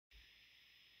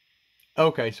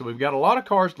Okay, so we've got a lot of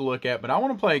cars to look at, but I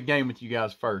want to play a game with you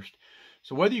guys first.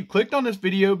 So whether you clicked on this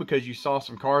video because you saw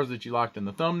some cars that you liked in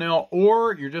the thumbnail,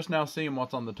 or you're just now seeing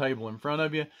what's on the table in front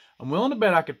of you, I'm willing to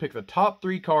bet I could pick the top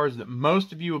 3 cars that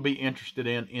most of you will be interested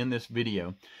in this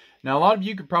video. Now, a lot of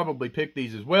you could probably pick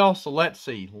these as well, so let's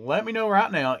see. Let me know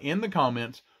right now in the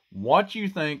comments what you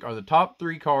think are the top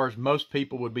 3 cars most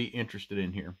people would be interested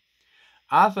in here.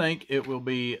 I think it will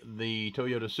be the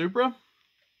Toyota Supra,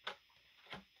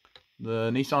 the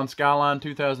Nissan Skyline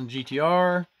 2000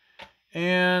 GTR,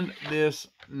 and this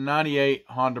 98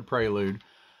 Honda Prelude.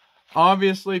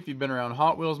 Obviously, if you've been around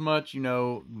Hot Wheels much, you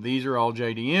know these are all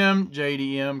JDM.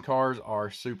 JDM cars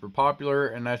are super popular,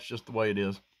 and that's just the way it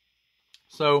is.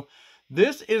 So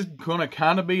this is going to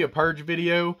kind of be a purge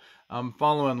video. I'm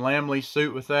following Lamley's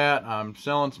suit with that. I'm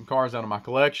selling some cars out of my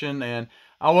collection, and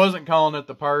I wasn't calling it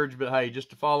the purge, but hey, just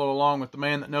to follow along with the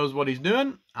man that knows what he's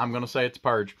doing, I'm going to say it's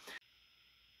purge.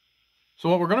 So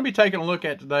what we're going to be taking a look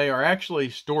at today are actually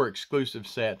store exclusive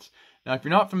sets. Now, if you're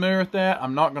not familiar with that,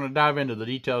 I'm not going to dive into the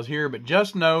details here, but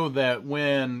just know that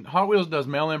when Hot Wheels does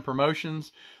mail-in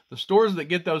promotions, the stores that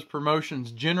get those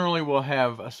promotions generally will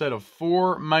have a set of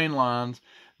 4 main lines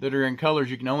that are in colors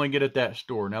you can only get at that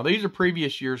store. Now, these are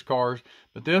previous year's cars,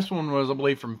 but this one was, I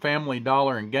believe, from Family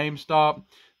Dollar and GameStop.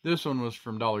 This one was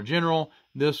from Dollar General.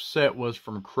 This set was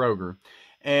from Kroger.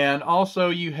 And also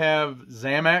you have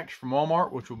Zamax from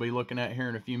Walmart, which we'll be looking at here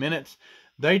in a few minutes.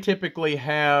 They typically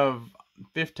have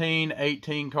 15,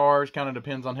 18 cars, kind of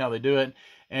depends on how they do it.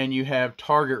 And you have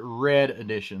Target Red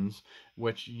editions,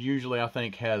 which usually I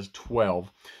think has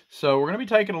 12. So we're going to be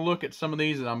taking a look at some of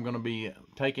these that I'm going to be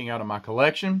taking out of my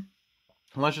collection.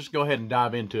 And let's just go ahead and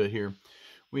dive into it here.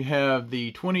 We have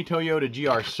the 20 Toyota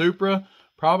GR Supra.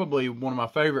 Probably one of my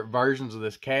favorite versions of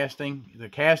this casting. The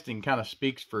casting kind of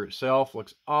speaks for itself.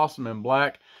 Looks awesome in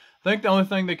black. I think the only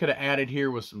thing they could have added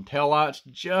here was some taillights,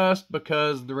 just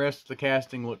because the rest of the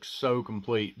casting looks so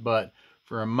complete. But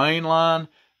for a main line,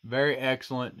 very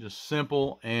excellent. Just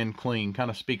simple and clean. Kind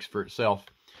of speaks for itself.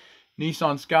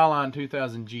 Nissan Skyline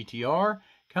 2000 GTR.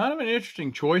 Kind of an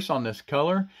interesting choice on this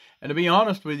color. And to be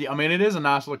honest with you, I mean, it is a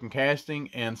nice looking casting,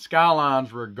 and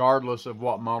Skylines, regardless of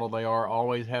what model they are,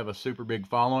 always have a super big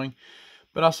following.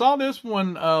 But I saw this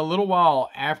one a little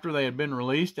while after they had been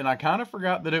released, and I kind of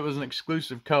forgot that it was an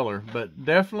exclusive color, but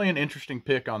definitely an interesting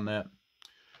pick on that.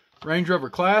 Range Rover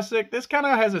Classic. This kind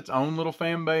of has its own little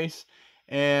fan base,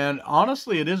 and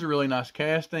honestly, it is a really nice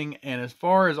casting. And as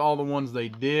far as all the ones they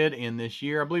did in this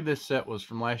year, I believe this set was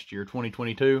from last year,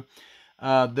 2022.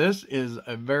 This is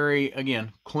a very,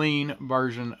 again, clean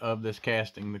version of this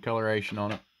casting, the coloration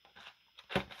on it.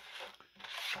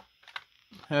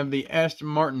 Have the Aston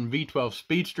Martin V12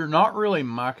 Speedster. Not really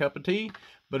my cup of tea,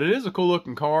 but it is a cool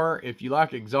looking car. If you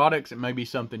like exotics, it may be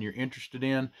something you're interested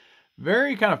in.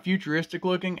 Very kind of futuristic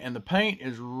looking, and the paint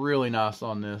is really nice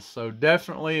on this. So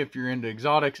definitely, if you're into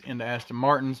exotics, into Aston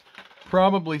Martins,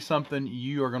 probably something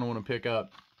you are going to want to pick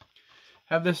up.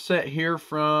 Have this set here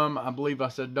from, I believe I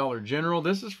said Dollar General.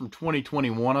 This is from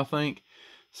 2021, I think.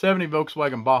 70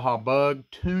 Volkswagen Baja Bug,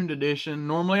 tuned edition.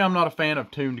 Normally, I'm not a fan of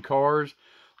tuned cars.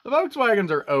 The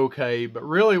Volkswagens are okay, but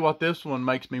really what this one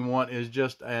makes me want is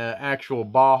just an actual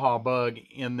Baja Bug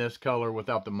in this color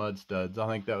without the mud studs. I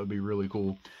think that would be really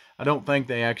cool. I don't think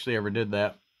they actually ever did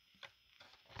that.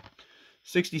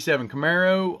 67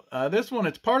 Camaro. This one,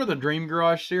 it's part of the Dream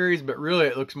Garage series, but really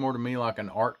it looks more to me like an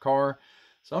art car.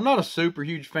 So I'm not a super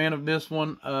huge fan of this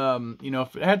one. You know,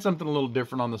 if it had something a little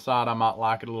different on the side, I might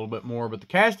like it a little bit more. But the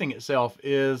casting itself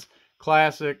is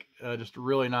classic. Just a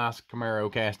really nice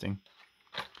Camaro casting.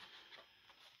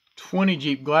 20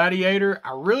 Jeep Gladiator.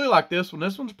 I really like this one.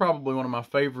 This one's probably one of my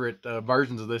favorite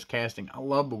versions of this casting. I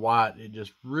love the white. It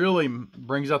just really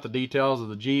brings out the details of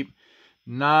the Jeep.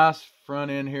 Nice front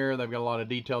end here. They've got a lot of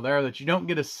detail there that you don't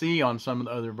get to see on some of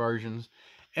the other versions.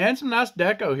 And some nice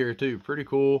deco here too. Pretty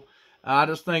cool. I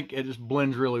just think it just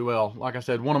blends really well. Like I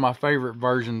said, one of my favorite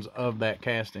versions of that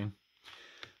casting.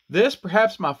 This,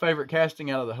 perhaps my favorite casting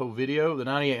out of the whole video, the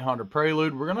 98 Honda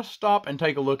Prelude. We're going to stop and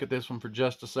take a look at this one for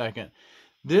just a second.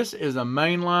 This is a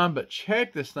main line, but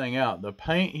check this thing out. The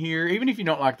paint here, even if you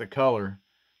don't like the color,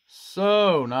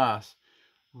 so nice.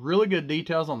 Really good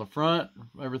details on the front.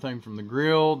 Everything from the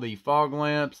grille, the fog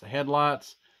lamps, the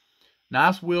headlights.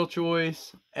 Nice wheel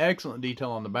choice. Excellent detail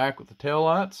on the back with the tail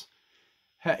lights.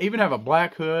 Even have a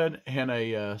black hood and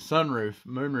a sunroof,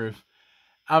 moonroof.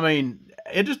 I mean,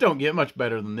 it just don't get much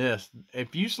better than this.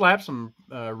 If you slap some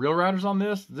Real Riders on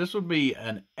this, this would be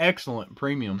an excellent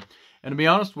premium. And to be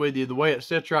honest with you, the way it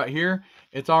sits right here,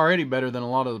 it's already better than a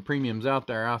lot of the premiums out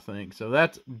there, I think. So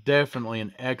that's definitely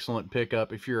an excellent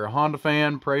pickup. If you're a Honda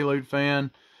fan, Prelude fan,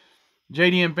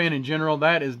 JDM fan in general,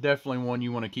 that is definitely one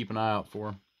you want to keep an eye out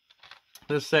for.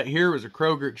 This set here was a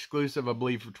Kroger exclusive, I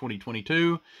believe, for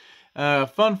 2022.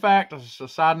 Fun fact, as a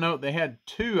side note, they had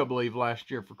 2, I believe,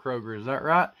 last year for Kroger. Is that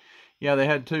right? Yeah, they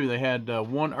had 2. They had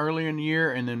one earlier in the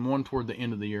year and then one toward the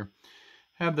end of the year.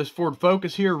 Have this Ford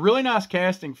Focus here. Really nice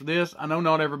casting for this. I know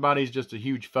not everybody's just a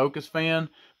huge Focus fan.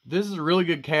 This is a really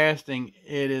good casting.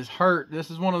 It is hurt.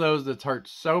 This is one of those that's hurt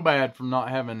so bad from not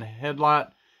having headlight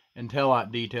and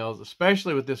taillight details,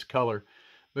 especially with this color,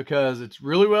 because it's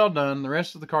really well done. The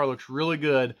rest of the car looks really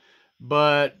good,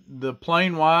 but the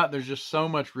plain white, there's just so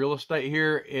much real estate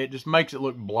here, it just makes it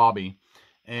look blobby.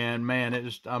 And man, it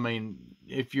just, I mean,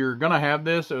 if you're gonna have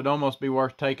this, it would almost be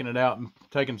worth taking it out and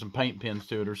taking some paint pins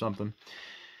to it or something.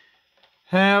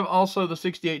 Have also the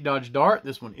 68 Dodge Dart.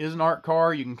 This one is an art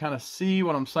car. You can kind of see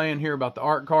what I'm saying here about the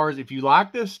art cars. If you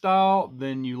like this style,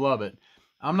 then you love it.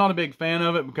 I'm not a big fan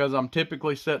of it because I'm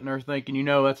typically sitting there thinking, you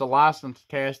know, that's a licensed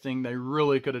casting. They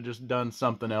really could have just done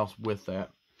something else with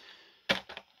that.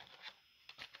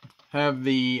 Have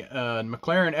the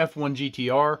McLaren F1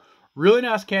 GTR. Really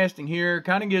nice casting here.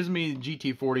 Kind of gives me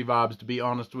GT40 vibes, to be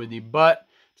honest with you. But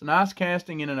it's a nice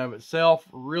casting in and of itself.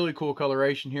 Really cool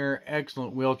coloration here.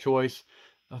 Excellent wheel choice.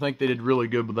 I think they did really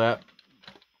good with that.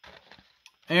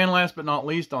 And last but not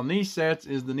least on these sets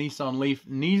is the Nissan Leaf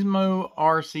Nismo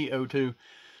RC02.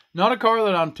 Not a car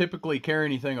that I'm typically care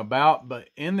anything about, but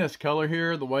in this color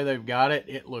here, the way they've got it,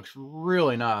 it looks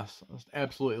really nice. I just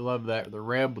absolutely love that. The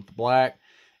red with the black.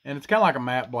 And it's kind of like a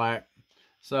matte black.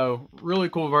 So, really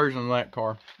cool version of that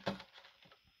car.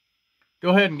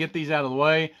 Go ahead and get these out of the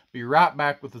way. Be right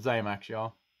back with the Zamax,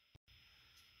 y'all.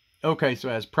 Okay, so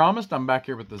as promised, I'm back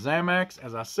here with the Zamax.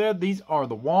 As I said, these are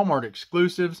the Walmart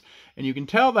exclusives, and you can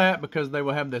tell that because they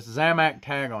will have this Zamax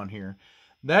tag on here.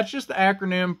 That's just the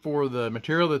acronym for the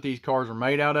material that these cars are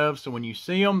made out of. So when you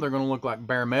see them, they're going to look like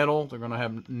bare metal. They're going to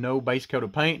have no base coat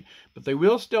of paint, but they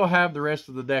will still have the rest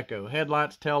of the deco.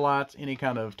 Headlights, taillights, any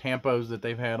kind of tampos that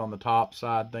they've had on the top,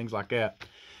 side, things like that.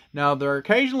 Now, there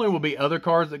occasionally will be other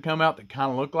cars that come out that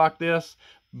kind of look like this,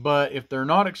 but if they're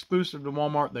not exclusive to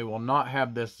Walmart, they will not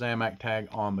have this Zamax tag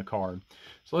on the card.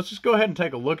 So let's just go ahead and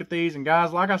take a look at these. And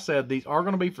guys, like I said, these are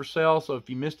going to be for sale. So if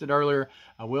you missed it earlier,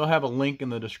 I will have a link in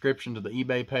the description to the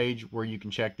eBay page where you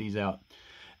can check these out.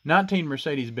 19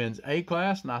 Mercedes-Benz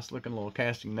A-Class. Nice looking little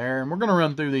casting there. And we're going to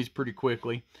run through these pretty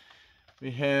quickly.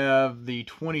 We have the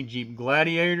 20 Jeep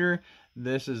Gladiator.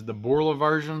 This is the Borla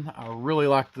version. I really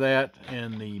liked that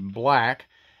in the black.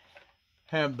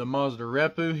 Have the Mazda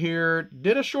Repu here.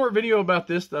 Did a short video about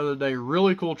this the other day.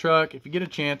 Really cool truck. If you get a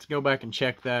chance, go back and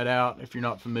check that out if you're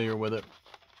not familiar with it.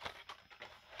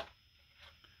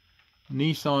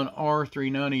 Nissan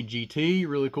R390 GT.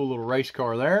 Really cool little race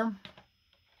car there.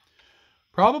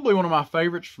 Probably one of my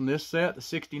favorites from this set, the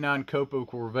 69 Copo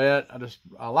Corvette.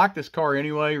 I like this car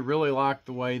anyway. Really like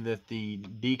the way that the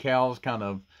decals kind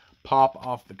of pop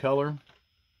off the color.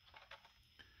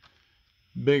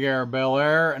 Big Air Bel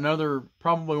Air. Another,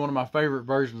 probably one of my favorite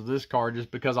versions of this car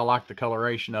just because I like the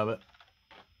coloration of it.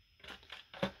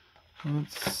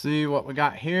 Let's see what we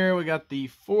got here. We got the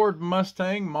Ford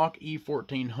Mustang Mach-E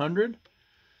 1400.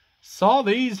 Saw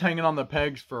these hanging on the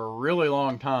pegs for a really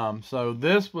long time. So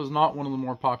this was not one of the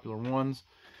more popular ones.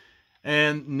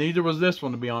 And neither was this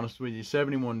one, to be honest with you.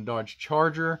 71 Dodge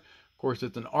Charger. Of course,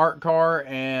 it's an art car,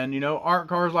 and you know, art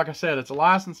cars, like I said, it's a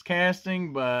licensed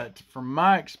casting, but from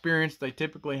my experience, they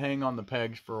typically hang on the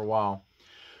pegs for a while.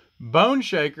 Bone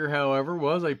Shaker, however,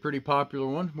 was a pretty popular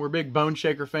one. We're big Bone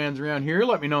Shaker fans around here.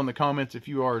 Let me know in the comments if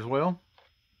you are as well.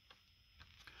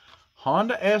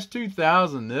 Honda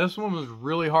S2000. This one was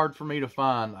really hard for me to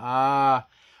find.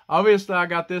 Obviously, I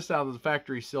got this out of the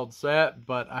factory sealed set,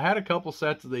 but I had a couple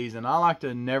sets of these, and I like to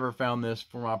have never found this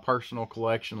for my personal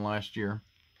collection last year.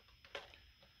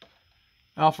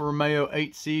 Alfa Romeo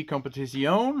 8C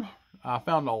Competizione. I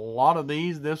found a lot of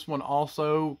these. This one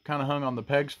also kind of hung on the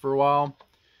pegs for a while.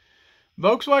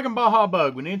 Volkswagen Baja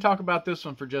Bug. We need to talk about this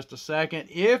one for just a second.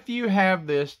 If you have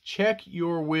this, check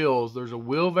your wheels. There's a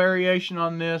wheel variation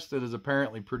on this that is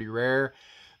apparently pretty rare.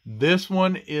 This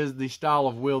one is the style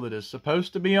of wheel that is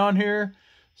supposed to be on here.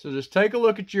 So just take a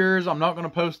look at yours. I'm not going to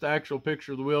post the actual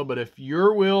picture of the wheel, but if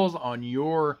your wheels on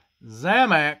your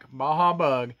Zamax Baja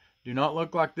Bug do not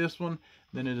look like this one,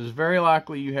 then it is very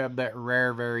likely you have that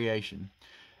rare variation.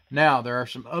 Now, there are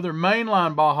some other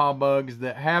mainline Baja Bugs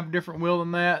that have different wheel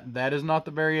than that. That is not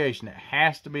the variation. It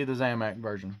has to be the Zamax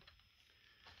version.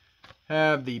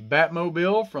 Have the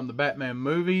Batmobile from the Batman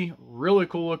movie. Really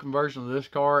cool looking version of this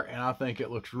car, and I think it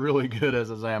looks really good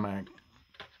as a Zamax.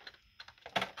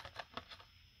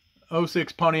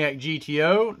 06 Pontiac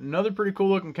GTO. Another pretty cool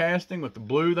looking casting with the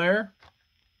blue there.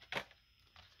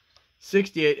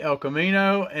 '68 El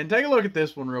Camino. And take a look at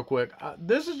this one real quick.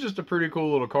 This is just a pretty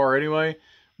cool little car anyway.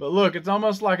 But look, it's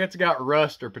almost like it's got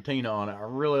rust or patina on it. I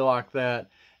really like that.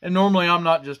 And normally I'm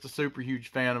not just a super huge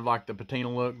fan of like the patina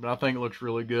look, but I think it looks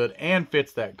really good and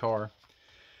fits that car.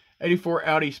 '84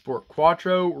 Audi Sport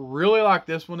Quattro. Really like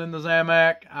this one in the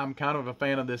Zamac. I'm kind of a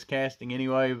fan of this casting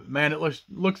anyway. Man, it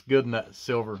looks good in that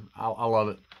silver. I love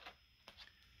it.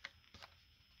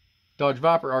 Dodge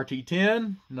Viper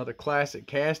RT10. Another classic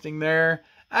casting there.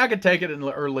 I could take it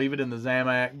or leave it in the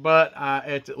Zamac, but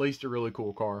it's at least a really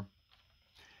cool car.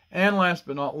 And last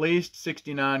but not least,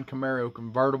 '69 Camaro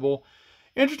convertible.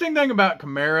 Interesting thing about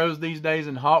Camaros these days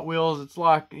in Hot Wheels, it's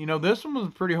like, you know, this one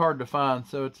was pretty hard to find.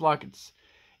 So it's like it's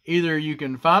either you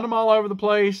can find them all over the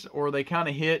place or they kind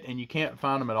of hit and you can't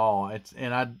find them at all.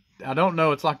 I don't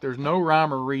know. It's like there's no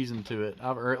rhyme or reason to it,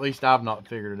 or at least I've not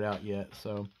figured it out yet.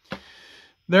 So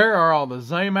there are all the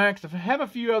Zamacs. I have a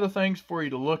few other things for you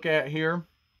to look at here.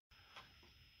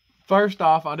 First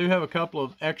off, I do have a couple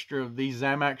of extra of these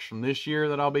Zamacs from this year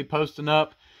that I'll be posting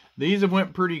up. These have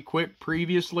went pretty quick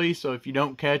previously, so if you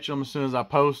don't catch them as soon as I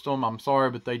post them, I'm sorry,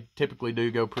 but they typically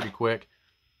do go pretty quick.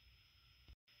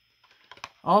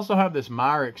 I also have this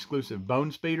Meyer exclusive bone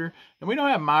speeder, and we don't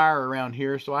have Meyer around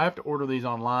here, so I have to order these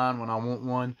online when I want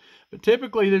one. But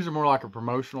typically, these are more like a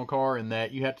promotional car in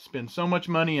that you have to spend so much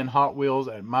money in Hot Wheels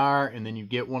at Meyer, and then you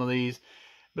get one of these.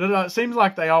 But it seems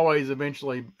like they always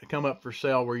eventually come up for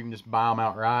sale where you can just buy them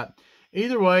outright.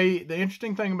 Either way, the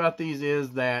interesting thing about these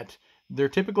is that they're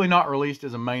typically not released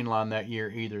as a mainline that year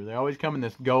either. They always come in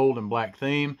this gold and black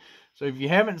theme. So if you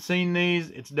haven't seen these,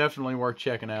 it's definitely worth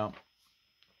checking out.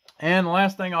 And the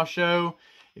last thing I'll show,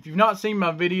 if you've not seen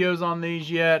my videos on these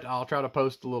yet, I'll try to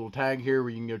post a little tag here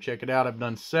where you can go check it out. I've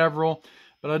done several.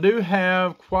 But I do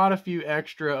have quite a few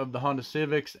extra of the Honda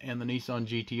Civics and the Nissan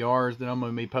GTRs that I'm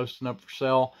going to be posting up for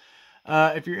sale.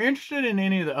 If you're interested in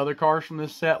any of the other cars from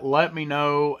this set, let me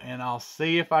know, and I'll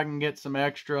see if I can get some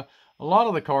extra. A lot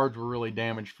of the cards were really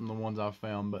damaged from the ones I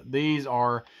found, but these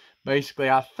are basically,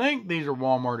 I think these are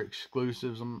Walmart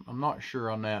exclusives. I'm not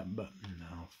sure on that, but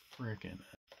no, freaking.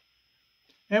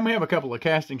 And we have a couple of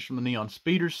castings from the Neon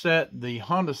Speeder set, the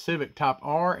Honda Civic Type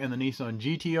R and the Nissan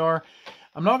GTR.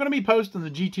 I'm not going to be posting the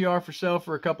GTR for sale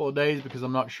for a couple of days because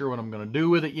I'm not sure what I'm going to do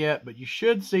with it yet, but you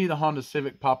should see the Honda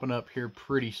Civic popping up here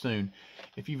pretty soon.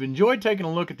 If you've enjoyed taking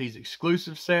a look at these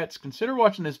exclusive sets, consider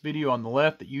watching this video on the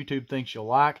left that YouTube thinks you'll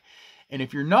like. And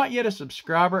if you're not yet a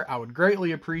subscriber, I would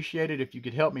greatly appreciate it if you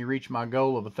could help me reach my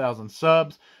goal of 1,000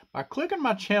 subs by clicking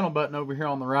my channel button over here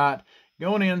on the right,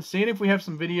 going in, seeing if we have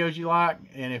some videos you like,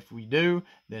 and if we do,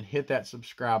 then hit that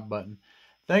subscribe button.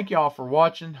 Thank y'all for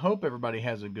watching. Hope everybody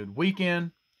has a good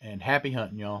weekend, and happy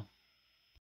hunting, y'all.